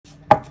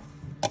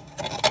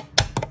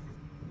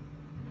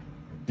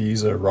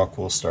These are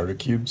Rockwool starter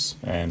cubes,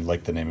 and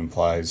like the name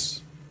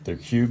implies, they're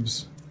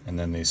cubes, and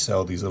then they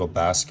sell these little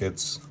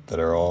baskets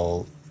that are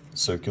all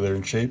circular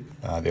in shape.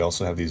 They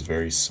also have these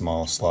very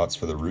small slots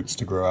for the roots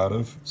to grow out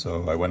of.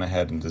 So I went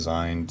ahead and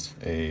designed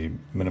a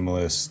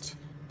minimalist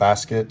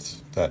basket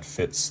that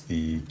fits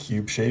the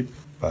cube shape,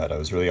 but I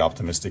was really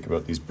optimistic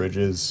about these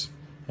bridges,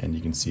 and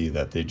you can see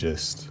that they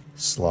just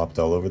slopped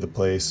all over the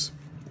place.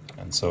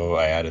 And so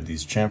I added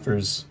these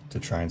chamfers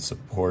to try and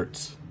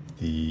support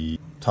the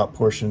top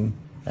portion,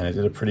 and I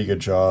did a pretty good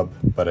job,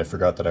 but I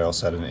forgot that I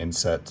also had an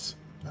inset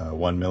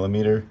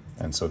 1mm,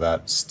 and so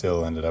that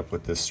still ended up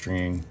with this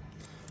string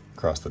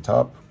across the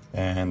top.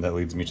 And that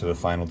leads me to the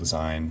final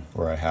design,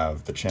 where I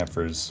have the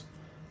chamfers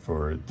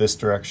for this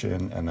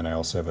direction, and then I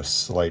also have a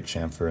slight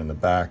chamfer in the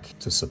back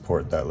to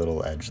support that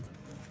little edge.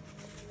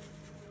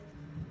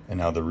 And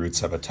now the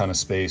roots have a ton of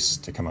space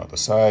to come out the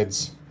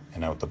sides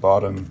and out the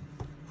bottom,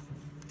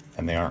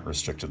 and they aren't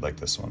restricted like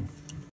this one.